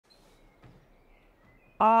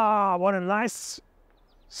Ah, what a nice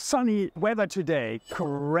sunny weather today.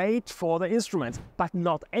 Great for the instruments, but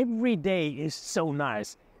not every day is so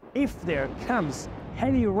nice. If there comes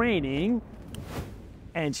heavy raining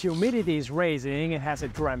and humidity is rising, it has a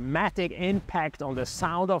dramatic impact on the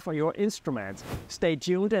sound of your instruments. Stay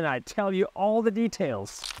tuned and I tell you all the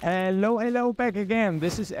details. Hello, back again.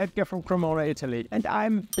 This is Edgar from Cremona, Italy. And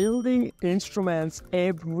I'm building instruments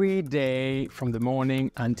every day from the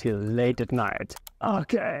morning until late at night.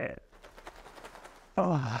 Okay.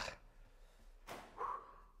 Oh.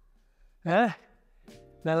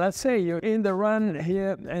 Now let's say you're in the run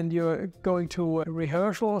here and you're going to a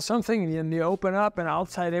rehearsal or something, and you open up and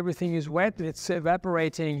outside everything is wet, it's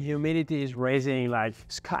evaporating, humidity is rising like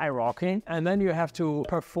skyrocketing, and then you have to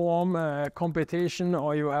perform a competition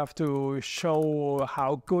or you have to show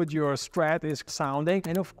how good your Strat is sounding.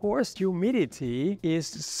 And of course humidity is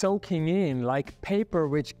soaking in like paper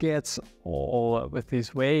which gets all with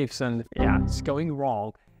these waves, and yeah, it's going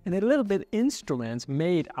wrong. And a little bit instruments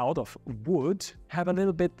made out of wood have a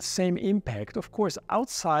little bit the same impact. Of course,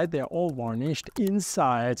 outside they're all varnished.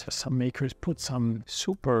 Inside, some makers put some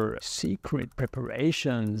super secret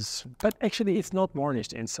preparations, but actually it's not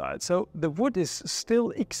varnished inside. So the wood is still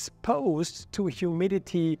exposed to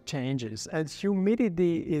humidity changes, and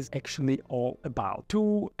humidity is actually all about.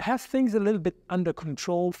 To have things a little bit under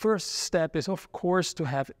control, first step is of course to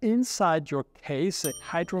have inside your case a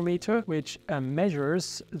hydrometer, which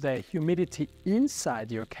measures the humidity inside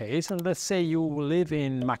your case. And let's say you live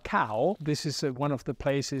in Macau. This is one of the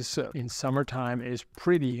places in summertime is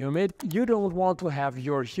pretty humid. You don't want to have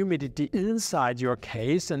your humidity inside your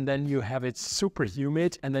case and then you have it super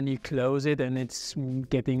humid and then you close it and it's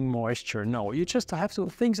getting moisture. No, you just have to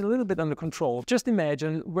things a little bit under control. Just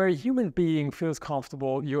imagine where a human being feels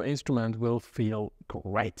comfortable, your instrument will feel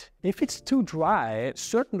great. If it's too dry,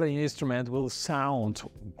 certainly an instrument will sound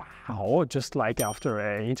wow, just like after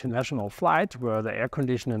an international flight where the air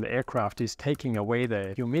conditioner in the aircraft is taking away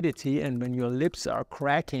the humidity, and when your lips are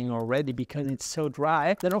cracking already because it's so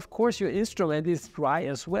dry, then of course your instrument is dry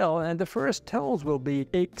as well, and the first tones will be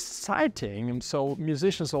exciting. And so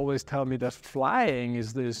musicians always tell me that flying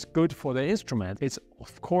is this good for the instrument. It's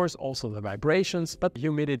of course also the vibrations, but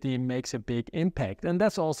humidity makes a big impact, and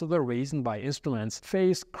that's also the reason why instruments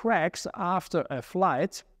face cracks after a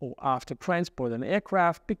flight or after transport an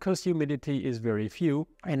aircraft, because humidity is very few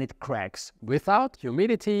and it cracks. Without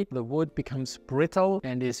humidity, the wood becomes brittle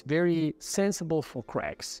and is very sensible for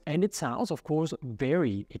cracks. And it sounds, of course,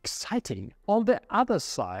 very exciting. On the other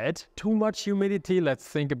side, too much humidity, let's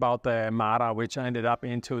think about the Mara, which ended up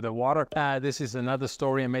into the water. This is another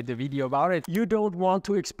story, I made the video about it. You don't want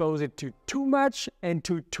to expose it to too much and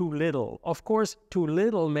to too little. Of course, too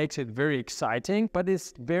little makes it very exciting, but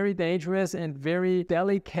it's very dangerous and very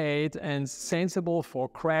delicate and sensible for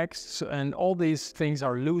cracks, and all these things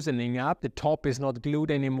are loosening up. The top is not glued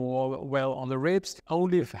anymore well on the ribs.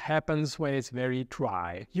 Only happens when it's very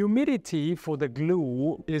dry. Humidity for the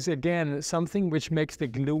glue is again something which makes the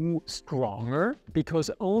glue stronger, because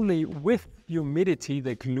only with humidity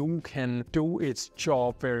the glue can do its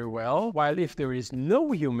job very well, while if there is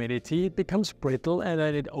no humidity it becomes brittle and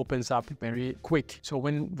then it opens up very quick. So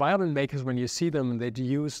when violin makers, when you see them, they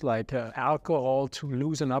use like alcohol to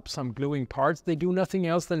loosen up some gluing parts, they do nothing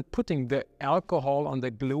else than putting the alcohol on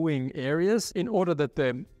the gluing areas in order that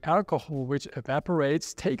the alcohol which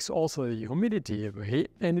evaporates takes also the humidity away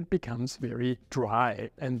and it becomes very dry,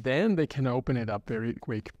 and then they can open it up very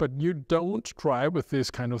quick. But you don't try with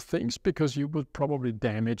this kind of things because you will probably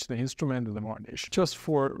damage the instrument and the varnish. Just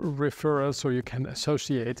for referral, so you can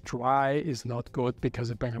associate, dry is not good because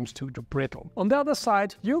it becomes too brittle. On the other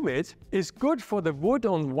side, humid is good for the wood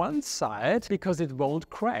on one side because it won't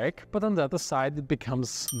crack, but on the other side it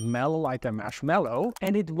becomes mellow like a marshmallow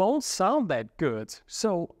and it won't sound that good.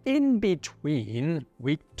 So in between,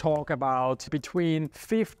 we talk about between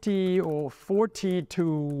 50 or 40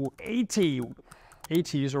 to 80.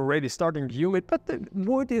 80 is already starting humid, but the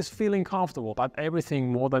wood is feeling comfortable. But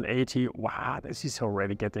everything more than 80, wow, this is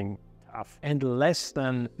already getting tough. And less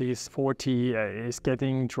than this 40 is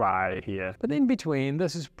getting dry here. But in between,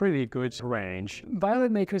 this is pretty good range.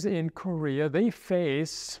 Violin makers in Korea, they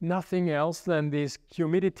face nothing else than this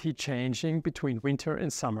humidity changing between winter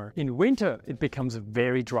and summer. In winter, it becomes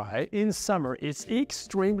very dry. In summer, it's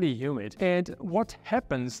extremely humid. And what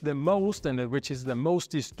happens the most, and which is the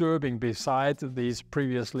most disturbing besides these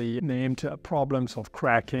previously named problems of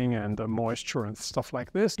cracking and moisture and stuff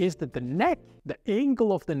like this, is that the neck, the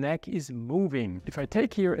angle of the neck is is moving. If I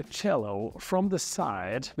take here a cello from the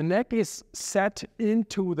side, the neck is set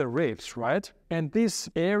into the ribs, right? And this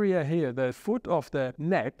area here, the foot of the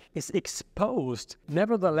neck, is exposed.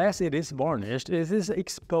 Nevertheless, it is varnished. It is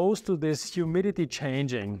exposed to this humidity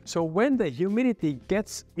changing. So when the humidity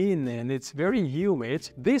gets in and it's very humid,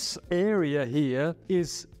 this area here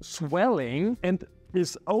is swelling and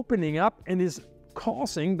is opening up and is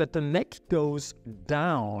causing that the neck goes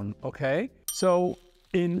down, okay? So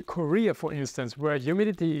in Korea, for instance, where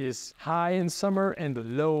humidity is high in summer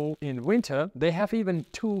and low in winter, they have even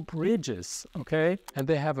two bridges, okay? And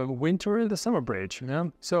they have a winter and a summer bridge, yeah?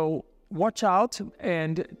 So watch out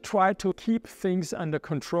and try to keep things under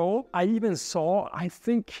control. I even saw, I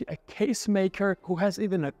think, a case maker who has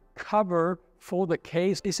even a cover for the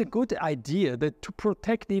case. Is a good idea that to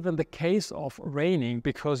protect even the case of raining,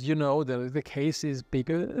 because you know the case is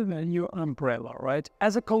bigger than your umbrella, right?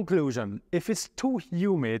 As a conclusion, if it's too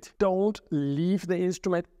humid, don't leave the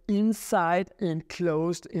instrument inside and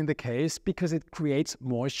closed in the case because it creates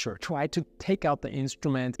moisture. Try to take out the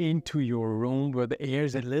instrument into your room where the air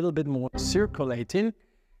is a little bit more circulating.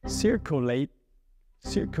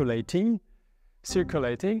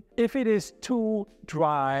 If it is too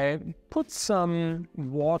dry, put some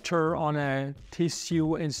water on a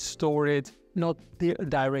tissue and store it not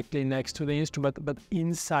directly next to the instrument, but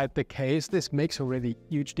inside the case. This makes already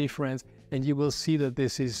huge difference, and you will see that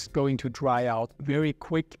this is going to dry out very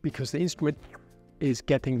quick because the instrument is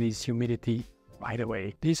getting this humidity right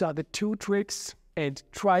away. These are the two tricks, and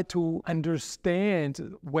try to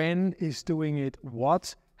understand when is doing it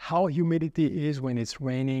what, how humidity is when it's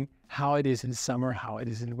raining, how it is in summer, how it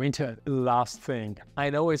is in winter. Last thing, I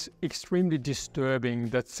know it's extremely disturbing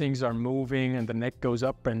that things are moving and the neck goes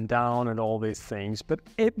up and down and all these things, but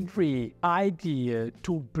every idea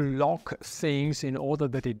to block things in order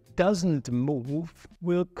that it doesn't move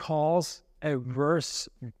will cause a worse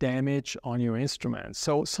damage on your instrument.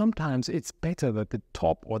 So sometimes it's better that the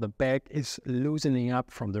top or the back is loosening up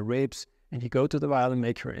from the ribs and you go to the violin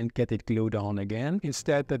maker and get it glued on again,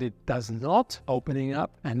 instead that it does not opening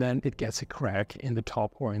up and then it gets a crack in the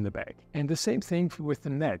top or in the back. And the same thing with the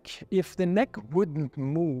neck. If the neck wouldn't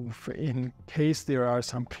move in case there are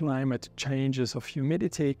some climate changes of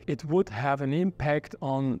humidity, it would have an impact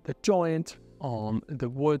on the joint, on the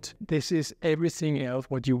wood. This is everything else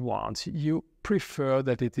what you want. You prefer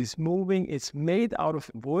that it is moving, it's made out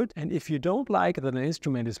of wood, and if you don't like that an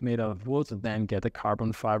instrument is made out of wood, then get a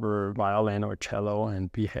carbon fiber violin or cello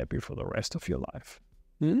and be happy for the rest of your life.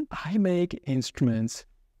 I make instruments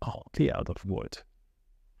only out of wood.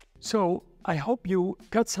 So I hope you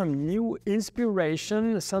got some new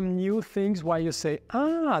inspiration, some new things why you say,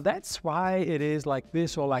 that's why it is like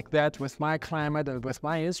this or like that with my climate and with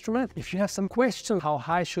my instrument. If you have some questions, how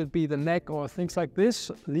high should be the neck or things like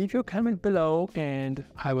this, leave your comment below and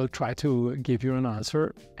I will try to give you an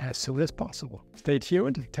answer as soon as possible. Stay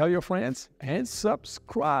tuned, tell your friends and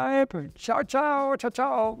subscribe. Ciao, ciao, ciao,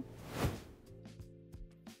 ciao.